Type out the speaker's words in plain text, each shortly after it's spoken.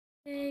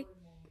Hey,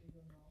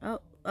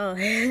 oh,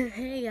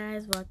 hey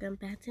guys, welcome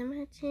back to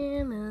my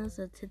channel.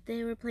 So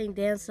today we're playing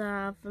Dance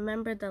Off.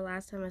 Remember the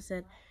last time I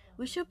said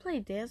we should play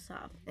Dance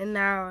Off, and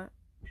now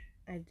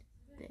I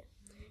did.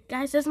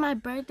 Guys, it's my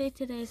birthday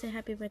today. Say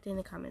happy birthday in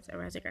the comments,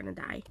 or else you're gonna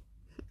die.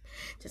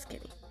 Just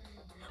kidding.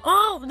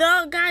 Oh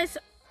no, guys!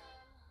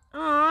 Oh,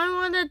 I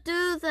want to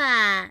do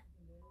that,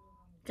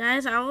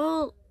 guys. I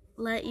will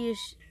let you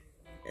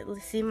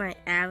see my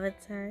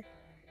avatar,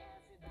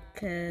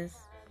 cause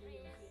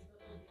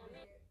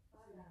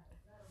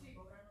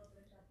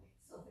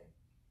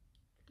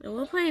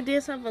we'll play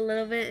Dance Off a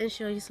little bit and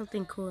show you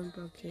something cool in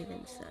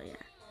Brookhaven. So yeah.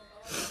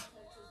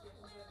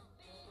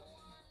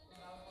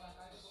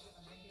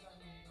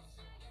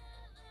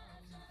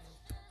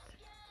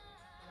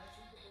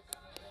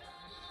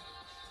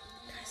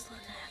 Guys,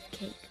 look, I have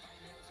cake.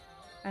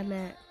 I'm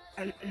at.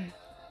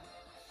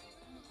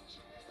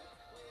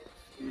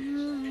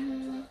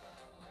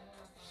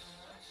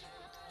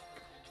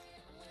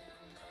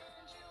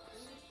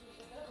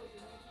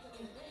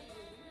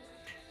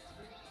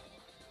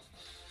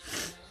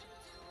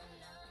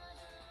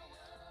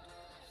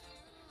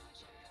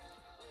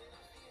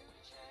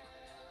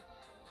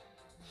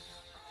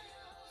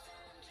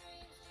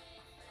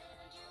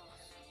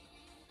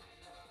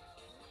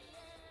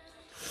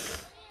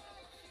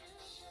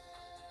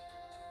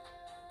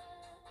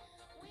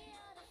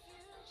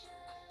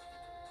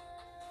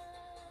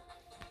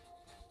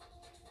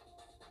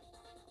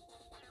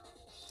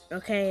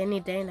 Okay, any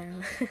day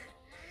now.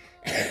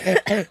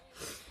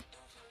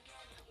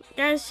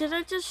 Guys, should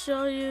I just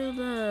show you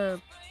the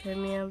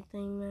premium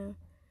thing now?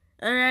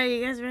 Alright,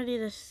 you guys ready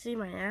to see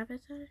my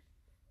avatar?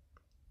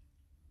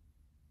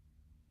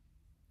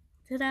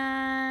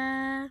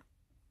 Ta-da!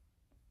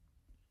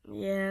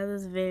 Yeah,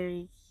 that's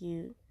very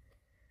cute.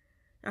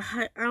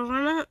 I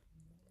wanna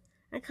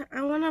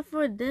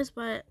afford this,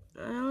 but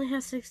I only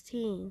have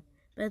 16.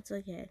 But it's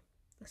okay.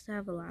 I still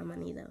have a lot of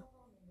money though.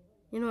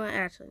 You know what?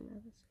 Actually,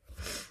 no.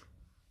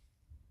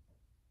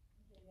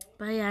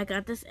 But yeah, I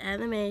got this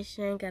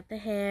animation, got the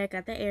hair,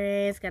 got the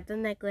earrings, got the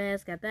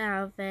necklace, got the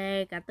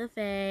outfit, got the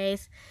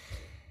face.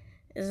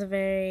 It's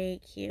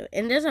very cute.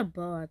 And there's a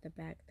bow at the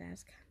back.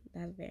 That's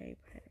very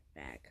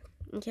perfect.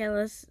 Okay,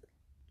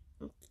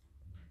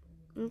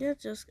 I'm gonna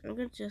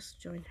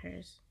just join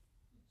hers.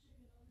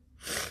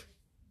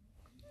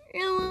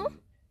 Hello.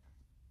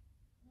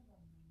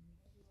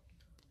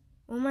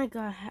 Oh my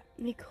god,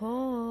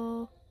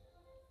 Nicole.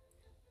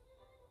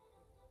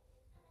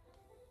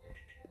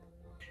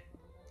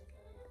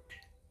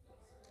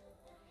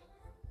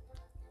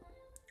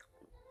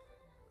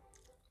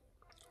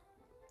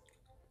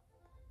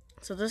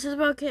 So this is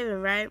about Kevin,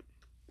 right?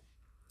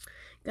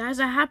 Guys,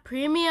 I have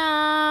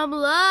premium.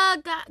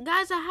 Look,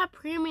 guys, I have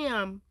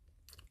premium.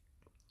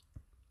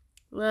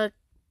 Look,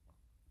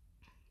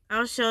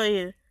 I'll show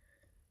you.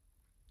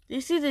 Do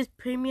you see these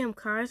premium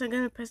cars? I'm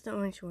gonna press the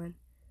orange one.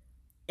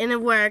 And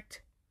it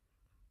worked.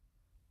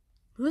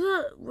 What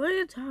are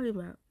you talking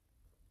about?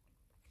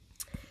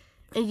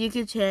 And you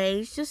can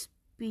change the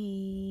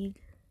speed.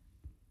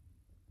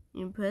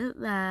 You put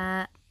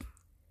that.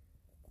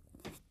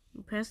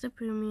 You press the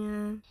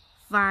premium.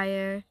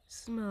 Fire.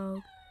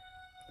 Smoke.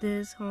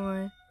 This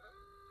horn.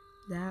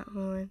 That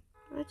horn.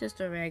 Or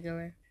just a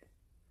regular.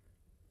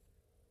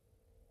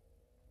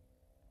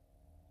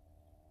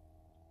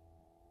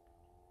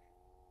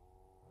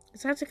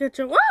 It's hard to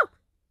control.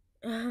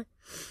 Whoa!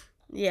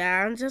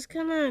 Yeah, I'm just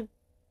gonna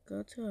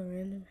go to a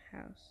random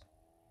house.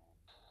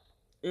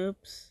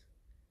 Oops.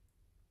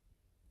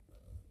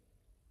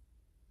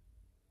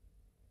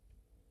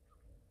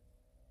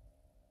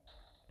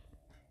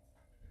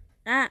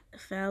 Ah,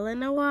 fell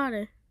in the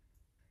water.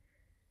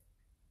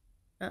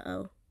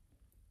 Uh-oh.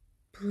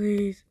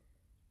 Please.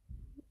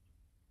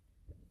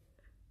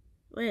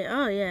 Wait,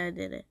 oh yeah, I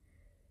did it.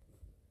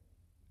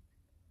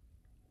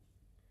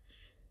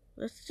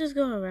 Let's just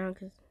go around,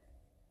 cause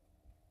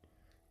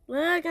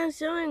look, I'm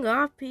showing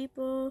off,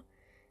 people.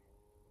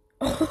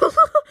 Oh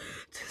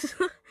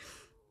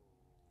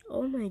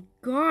my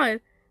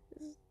god.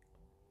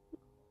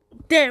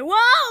 There.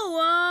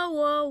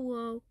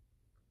 Whoa.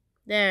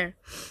 There.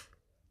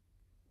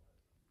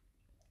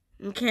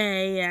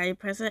 Okay, yeah, you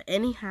press it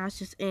any house,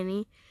 just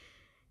any.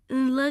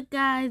 And look,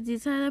 guys,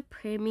 these are the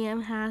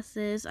premium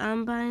houses.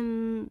 I'm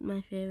buying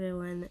my favorite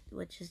one,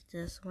 which is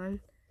this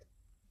one.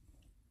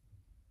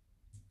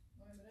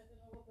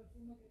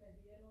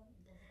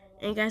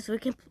 And guys, we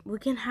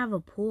can have a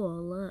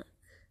pool. Look.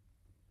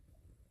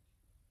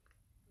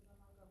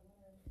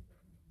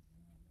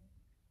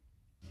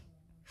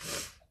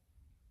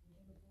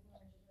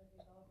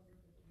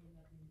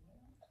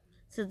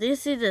 So do you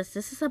see this?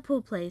 This is a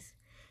pool place.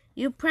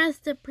 You press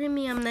the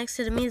premium next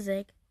to the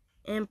music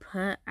and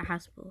put a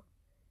house pool.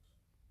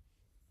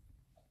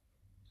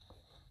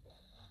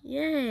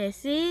 Yay,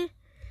 see?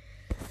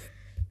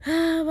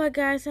 But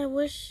guys, I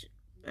wish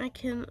I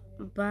can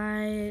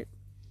buy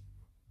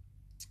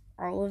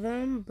all of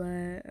them,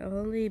 but I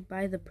only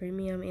buy the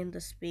premium and the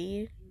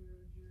speed.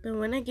 But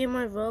when I get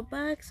my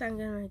Robux, I'm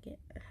gonna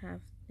have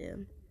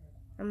them.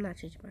 I'm not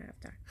changing my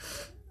avatar.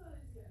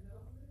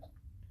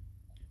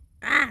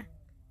 Ah!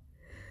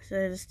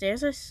 So the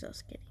stairs are so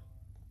skinny.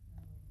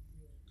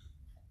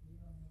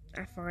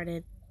 I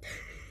farted.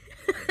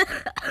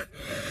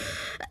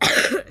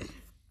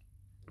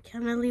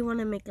 Kind of really want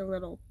to make a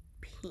little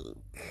pink.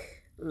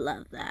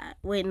 Love that.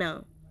 Wait,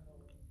 no.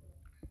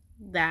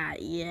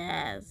 That,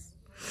 yes.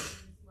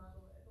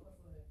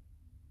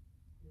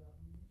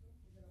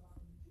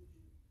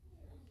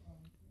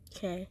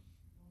 Okay.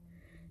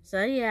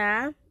 So,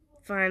 yeah.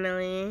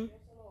 Finally.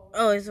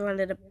 Always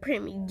wanted a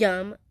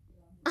premium.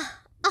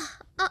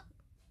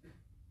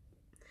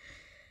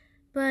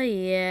 But,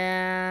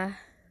 yeah.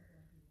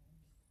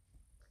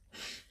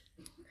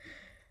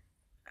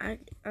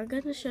 I'm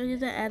gonna show you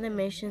the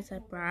animations I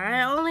brought.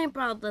 I only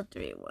brought the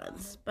 3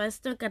 ones, but I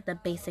still got the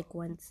basic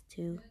ones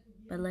too.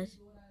 But let's.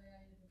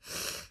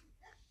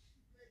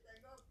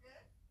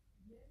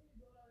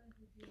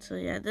 So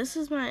yeah, this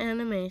is my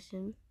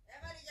animation.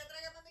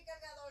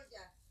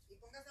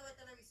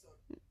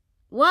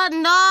 What?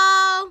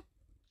 No!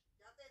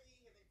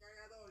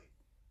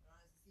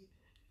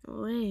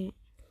 Wait.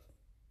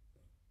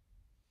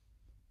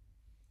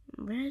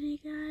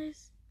 Ready,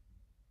 guys?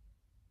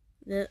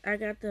 I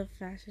got the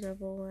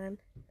fashionable one.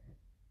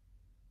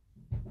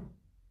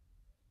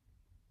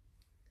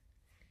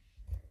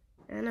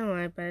 I don't know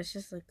why, but it's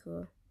just look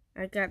cool.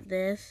 I got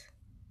this.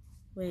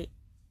 Wait.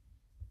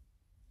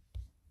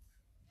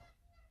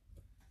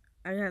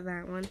 I got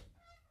that one.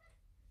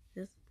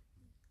 This.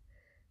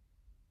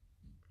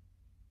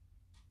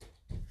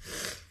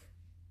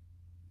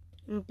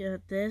 I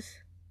got this.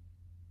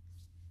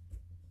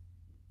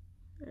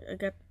 I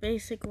got the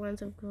basic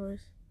ones, of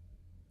course.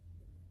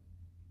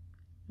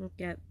 I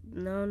got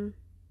none.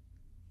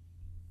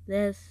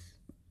 This.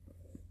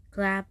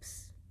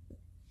 Claps.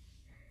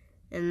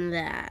 And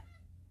that.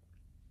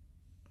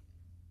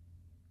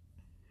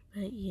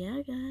 But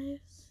yeah,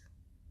 guys.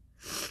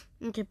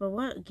 Okay, but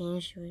what game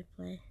should we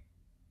play?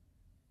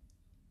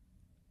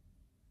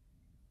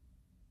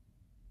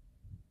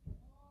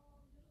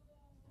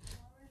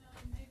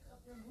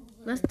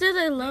 Let's do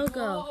the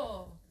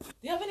logo. Do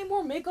you have any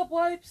more makeup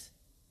wipes?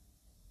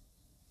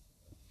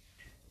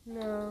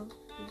 No.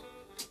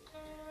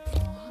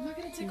 Oh, I'm not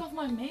gonna take off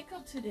my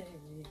makeup today.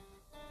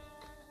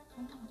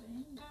 Come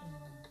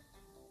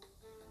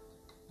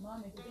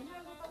on,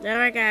 baby.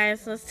 Alright,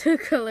 guys, let's do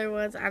color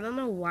ones. I don't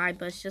know why,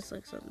 but it just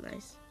looks so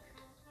nice.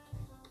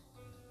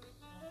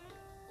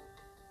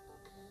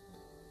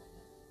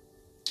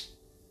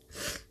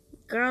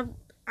 Girl,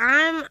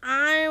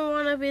 I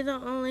want to be the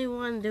only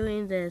one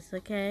doing this,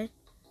 okay?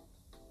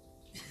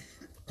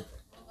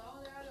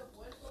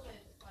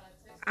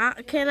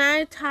 Can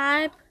I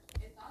type?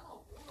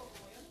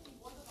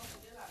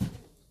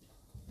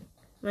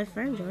 My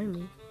friend joined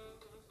me.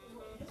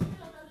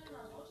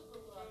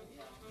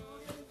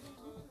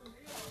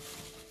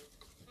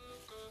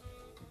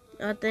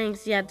 Oh,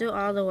 thanks. Yeah, do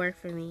all the work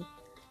for me.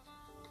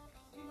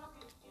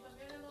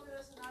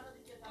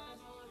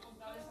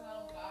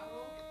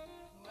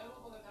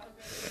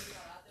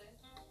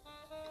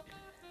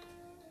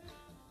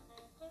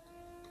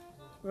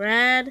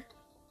 Red.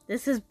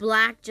 This is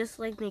black, just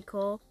like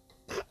Nicole.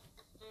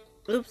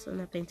 Oops, I'm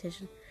not paying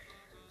attention.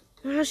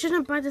 I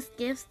shouldn't buy this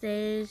gift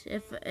stage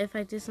if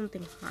I do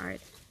something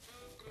hard.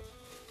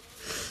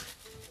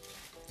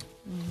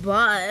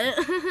 But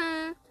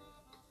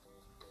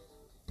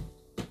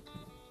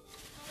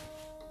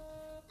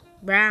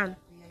brown.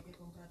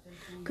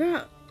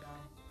 Girl,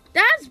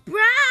 that's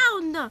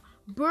brown.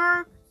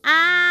 Brown.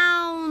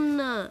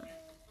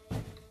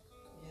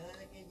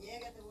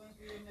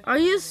 Are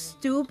you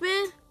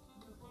stupid?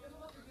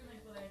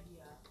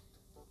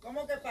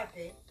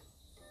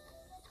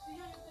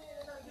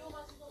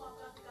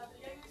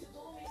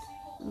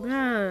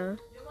 Bruh.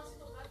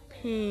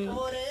 Pink.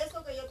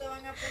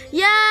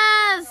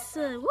 Yes!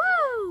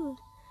 Woo!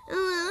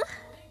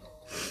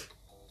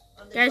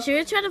 Guys, should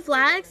we try the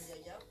flags?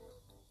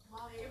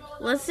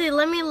 Let's see.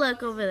 Let me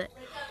look over there.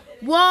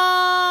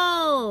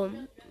 Whoa!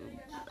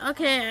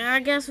 Okay, I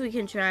guess we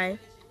can try.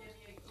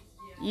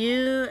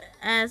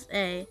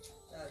 USA.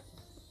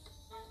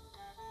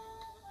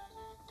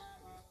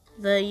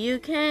 The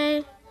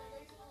UK.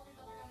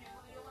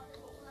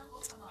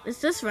 Is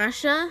this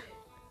Russia?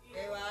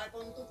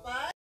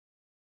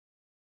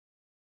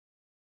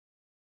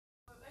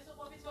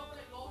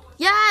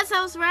 Yes,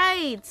 I was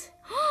right.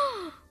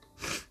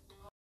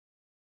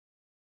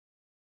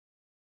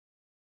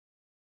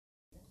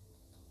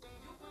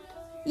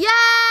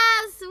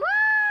 Yes!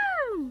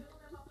 Woo!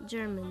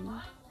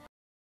 German.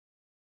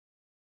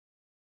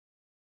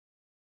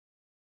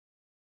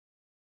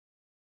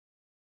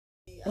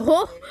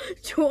 Oh,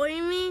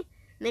 join me,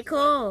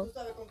 Nicole.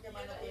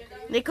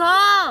 Nicole,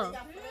 how do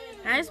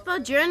I spell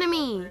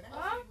Germany?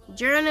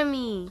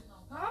 Germany.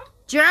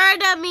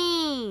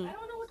 Germany. I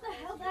don't know what the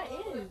hell that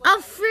is. A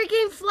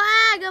freaking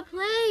flag, a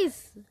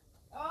place.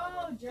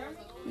 Oh, Germany?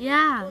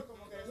 Yeah.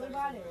 What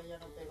about it?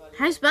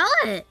 How do you spell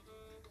it?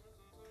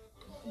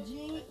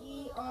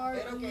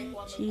 G-E-R-E.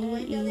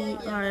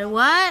 G-E-R.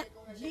 What?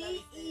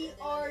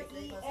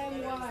 G-E-R-E-M-Y.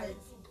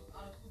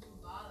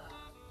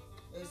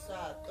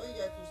 Exacto, y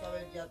ya tú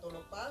sabes ya todos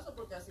los pasos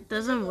porque así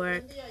Doesn't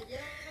work.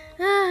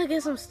 I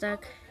guess I'm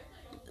stuck.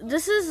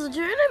 This is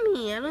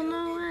Jeremy. I don't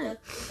know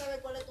what. Tú sabes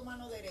cuál es tu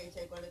mano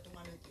derecha y cuál es tu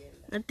mano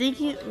izquierda. I think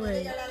you. Cuando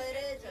Wait. ella a la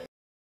derecha.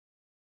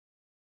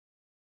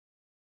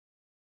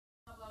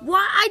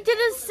 What? I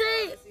didn't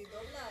say. Si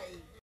dobla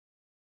ahí.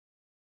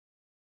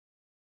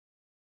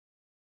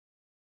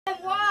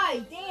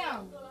 M-Y,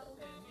 damn.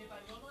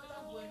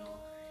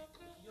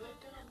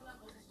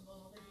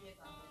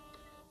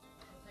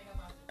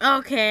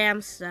 Okay,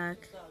 I'm stuck.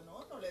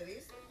 No, no le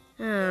dice.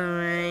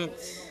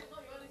 Alright.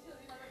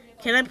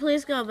 Can I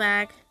please go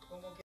back?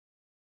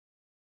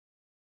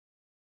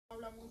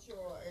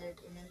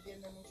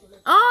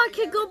 Oh, I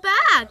can go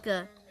back.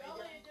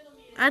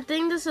 I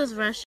think this is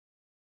Russia.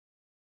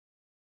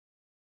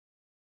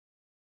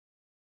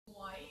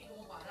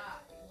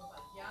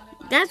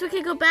 Guys, we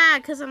can go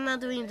back because I'm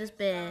not doing this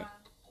bit.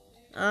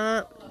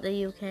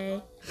 The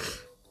UK.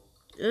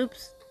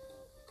 Oops.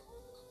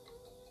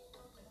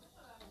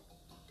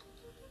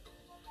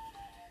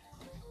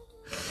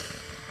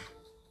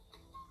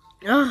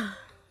 Oh,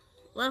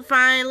 well,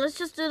 fine. Let's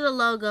just do the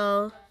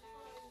logo.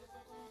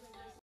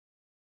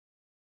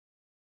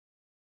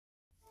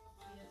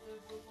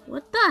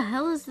 What the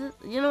hell is this?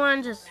 You know what?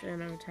 I'm just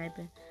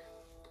typing.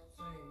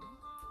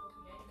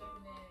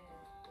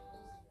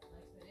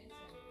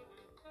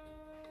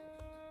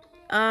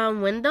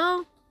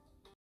 Window?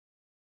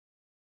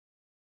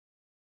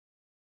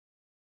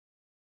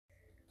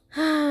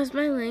 Is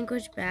my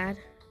language bad?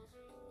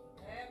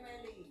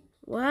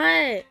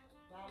 What?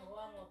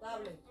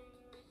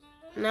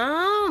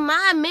 No,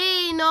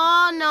 mami,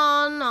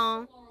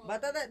 no.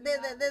 Basta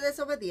de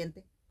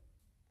desobediente.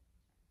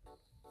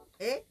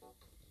 ¿Eh?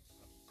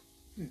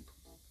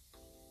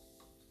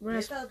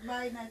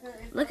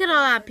 Look at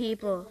all that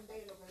people.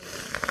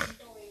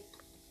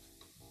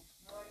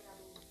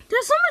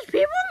 There's so much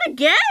people in the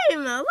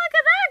game. Look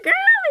at that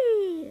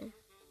girlie.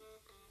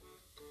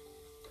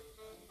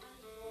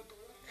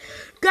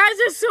 Guys,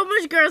 there's so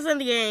much girls in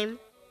the game.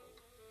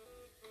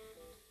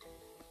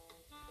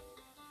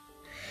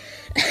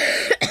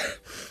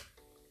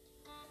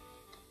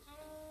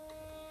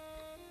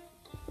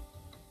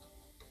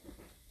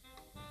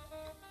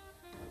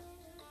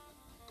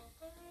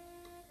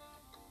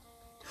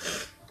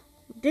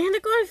 Damn,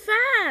 they're going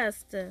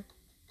fast.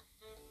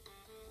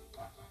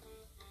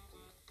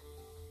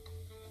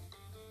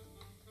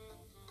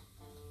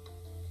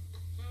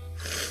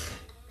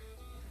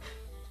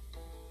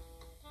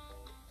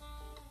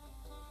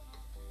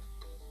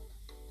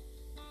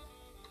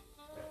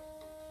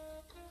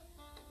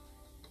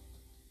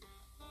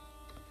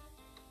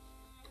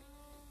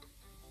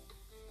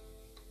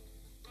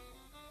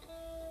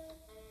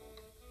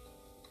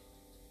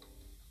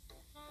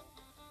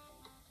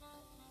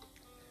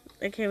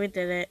 Okay, we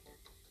did it.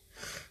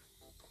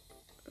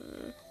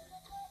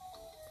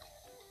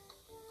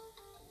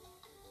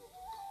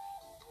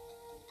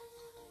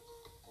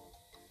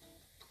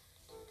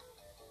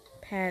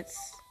 Pets.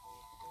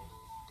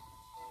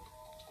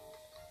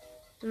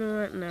 You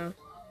know what? No.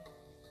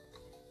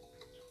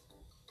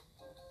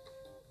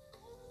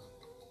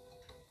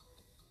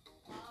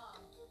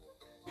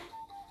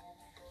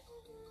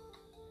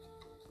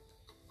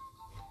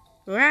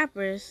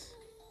 Rappers.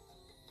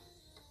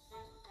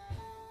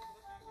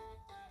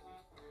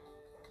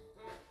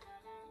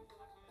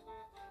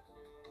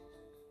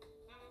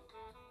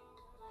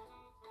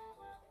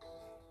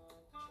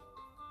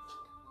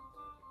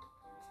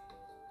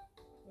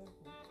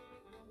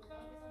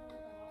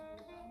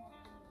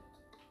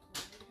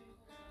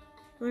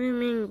 What do you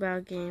mean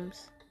about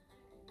games?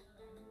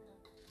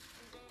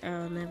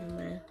 Oh, never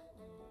mind.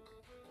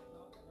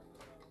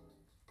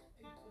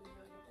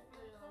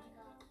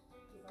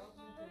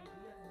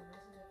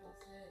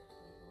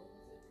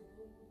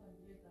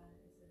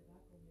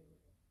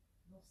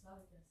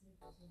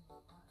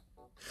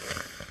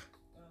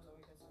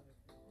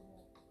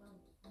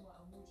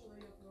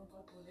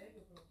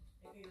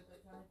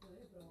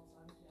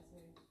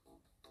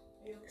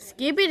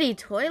 Skibidi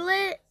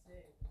toilet?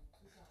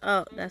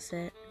 Oh, that's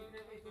it.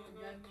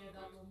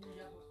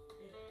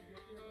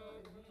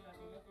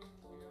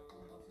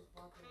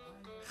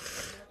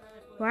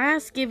 Why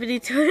skibidi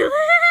toilet?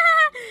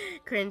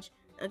 Cringe.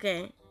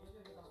 Okay.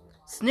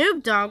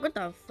 Snoop Dogg, what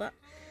the fuck?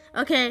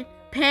 Okay,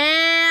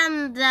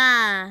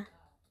 panda.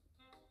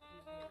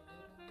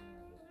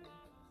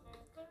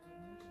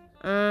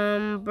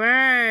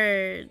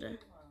 Bird.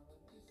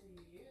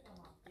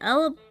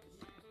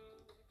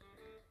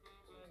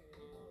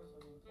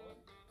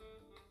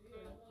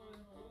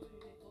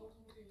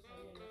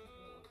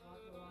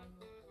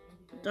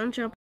 Don't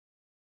jump.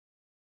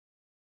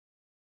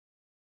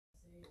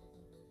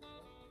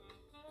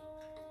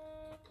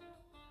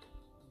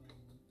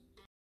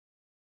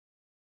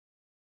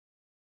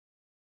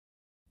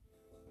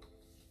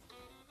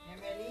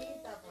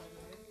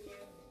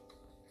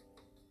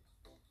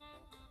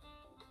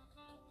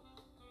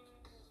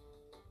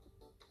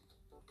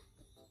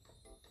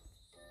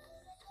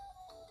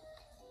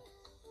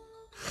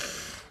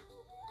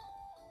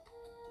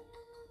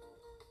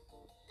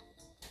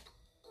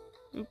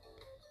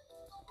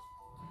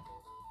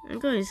 I'm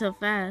going so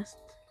fast.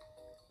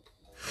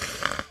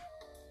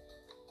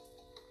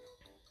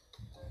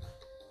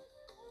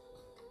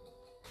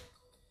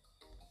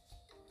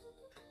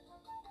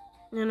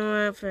 You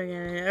know what?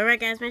 Forget it. Alright,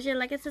 guys, make sure to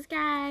like and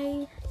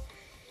subscribe.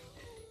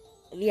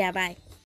 Yeah, bye.